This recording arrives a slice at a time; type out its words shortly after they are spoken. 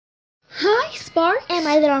Sparks. And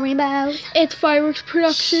my little rainbow. It's Fireworks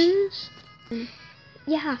Productions.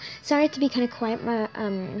 Yeah, sorry to be kind of quiet.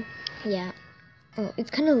 Yeah. Oh, it's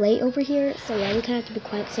kind of late over here, so yeah, we kind of have to be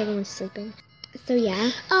quiet because everyone's sleeping. So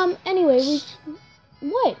yeah. Anyway,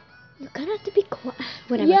 what? You kind of have to be quiet.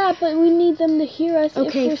 Whatever. Yeah, but we need them to hear us.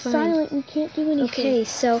 Okay, if we're fine. silent, we can't do anything. Okay,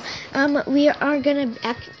 so we are gonna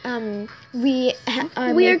we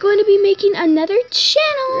are going to be making another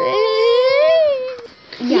channel.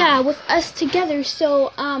 Yeah, with us together.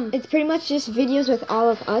 So it's pretty much just videos with all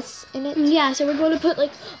of us in it. Yeah, so we're going to put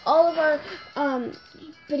like all of our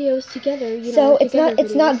videos together. You so know,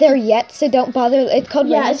 it's not there yet. So don't bother. It's called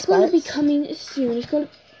Rainbow it's Sparks. going to be coming soon.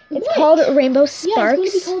 It's called Rainbow Sparks. Yeah, it's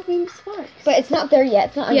going to be called Rainbow Sparks. But it's not there yet.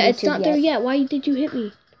 It's not on YouTube it's not there yet. Why did you hit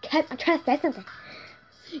me? I'm trying to say something.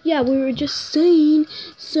 Yeah, we were just saying.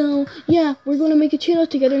 So yeah, we're going to make a channel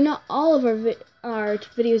together. Not all of our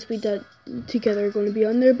videos we did together are going to be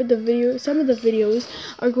on there, but some of the videos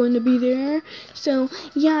are going to be there. So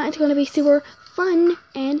yeah, it's going to be super fun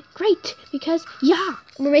and great because yeah,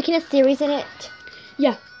 we're making a series in it.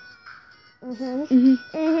 Yeah.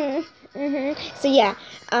 So yeah,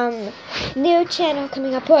 new channel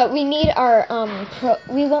coming up. But we need our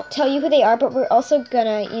we won't tell you who they are, but we're also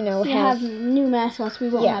gonna have new mascots. We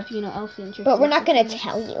won't have Elfie. But we're not gonna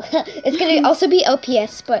tell you. It's gonna also be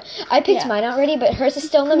LPS. But I picked mine out already. But hers is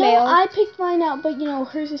still in the mail. I picked mine out, but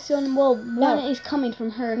hers is still in. Well, one is coming from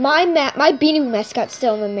her. My beanie mascot's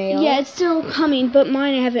still in the mail. Yeah, it's still coming, but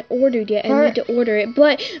mine I haven't ordered yet. I need to order it.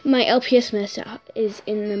 But my LPS mascot is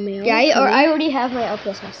in the mail. Yeah, I already have my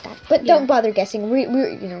LPS mascot. But don't bother guessing. We're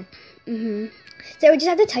So we just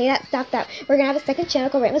have to tell you that we're gonna have a second channel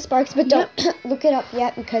called Rainbow Sparks, but don't look it up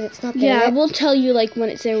yet because it's not there yet. Yeah, we'll tell you like when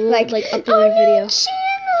it's there. We'll upload a video.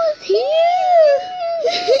 Channel's here.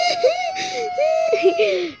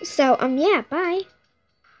 So yeah, bye.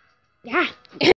 Yeah.